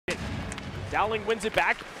Dowling wins it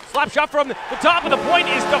back. Slap shot from the top of the point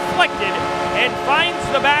is deflected and finds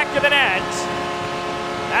the back of the net.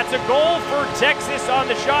 That's a goal for Texas on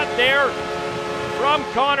the shot there from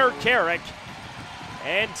Connor Carrick.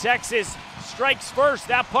 And Texas strikes first.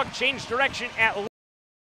 That puck changed direction at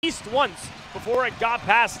least once before it got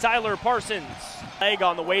past Tyler Parsons. Leg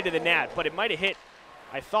on the way to the net, but it might have hit,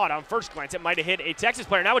 I thought on first glance, it might have hit a Texas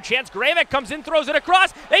player. Now a chance, Gravik comes in, throws it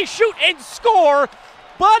across. They shoot and score.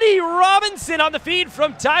 Buddy Robinson on the feed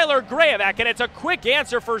from Tyler Gravik, and it's a quick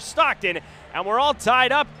answer for Stockton. And we're all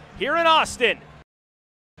tied up here in Austin.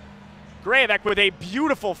 Gravik with a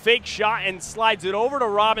beautiful fake shot and slides it over to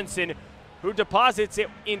Robinson, who deposits it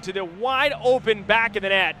into the wide open back of the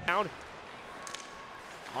net. Down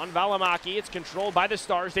on Valimaki, it's controlled by the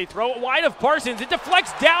Stars. They throw it wide of Parsons. It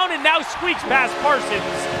deflects down and now squeaks past Parsons.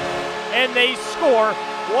 And they score.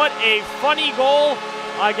 What a funny goal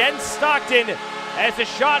against Stockton. As a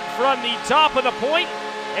shot from the top of the point,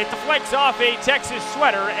 it deflects off a Texas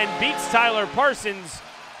sweater and beats Tyler Parsons.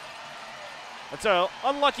 That's an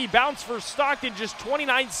unlucky bounce for Stockton just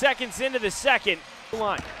 29 seconds into the second.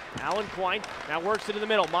 Line. Alan Quine now works it in the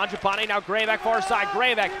middle. Mangiapane now Gravik far side.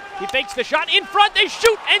 Gravik, he fakes the shot in front. They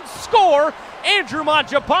shoot and score. Andrew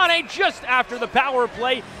Mangiapane just after the power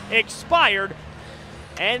play expired.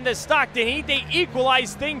 And the Stockton Heat, they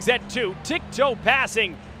equalize things at 2. Tick-toe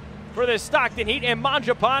passing for the Stockton Heat, and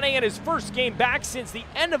Mangiapane in his first game back since the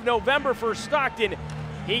end of November for Stockton.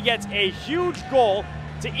 He gets a huge goal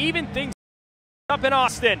to even things up in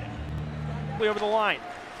Austin. Over the line,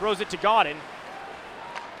 throws it to Godin.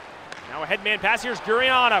 Now a headman pass, here's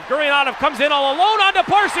Gurianov. Gurianov comes in all alone onto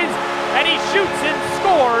Parsons, and he shoots and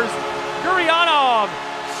scores. Gurianov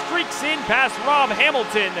streaks in past Rob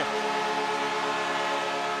Hamilton.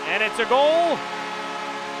 And it's a goal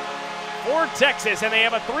for Texas, and they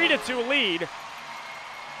have a 3-2 lead.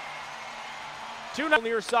 2-0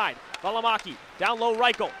 near side. Valimaki, down low,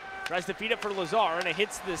 Reichel. Tries to feed it for Lazar, and it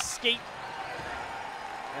hits the skate.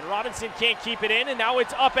 And Robinson can't keep it in, and now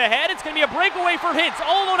it's up ahead. It's going to be a breakaway for Hintz.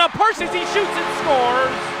 All alone on Parsons, he shoots and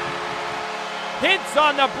scores. Hintz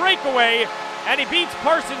on the breakaway, and he beats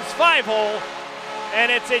Parsons' 5-hole. And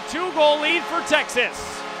it's a 2-goal lead for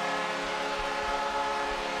Texas.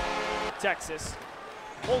 Texas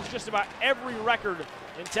holds just about every record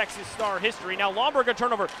in Texas Star history. Now Lomberg a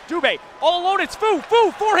turnover. Dubé all alone. It's Fu.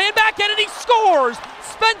 Fu forehand backhand, and he scores.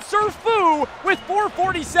 Spencer Fu with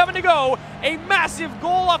 4:47 to go. A massive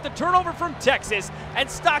goal off the turnover from Texas,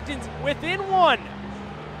 and Stockton's within 1.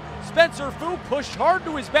 Spencer Fu pushed hard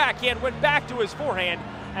to his backhand, went back to his forehand,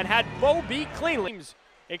 and had Bo beat cleanly.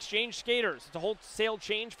 Exchange skaters. It's a wholesale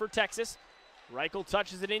change for Texas. Reichel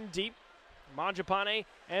touches it in deep. Mangiapane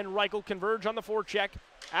and Reichel converge on the forecheck.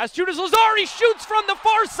 As to Lazar, he shoots from the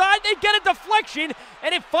far side. They get a deflection,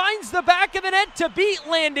 and it finds the back of the net to beat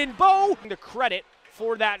Landon Bow. The credit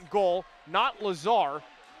for that goal, not Lazar.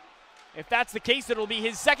 If that's the case, it'll be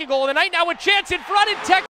his second goal of the night. Now a chance in front, and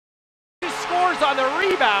Texas scores on the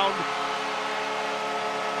rebound.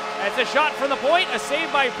 It's a shot from the point, a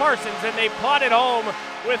save by Parsons, and they pot it home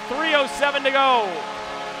with 3:07 to go.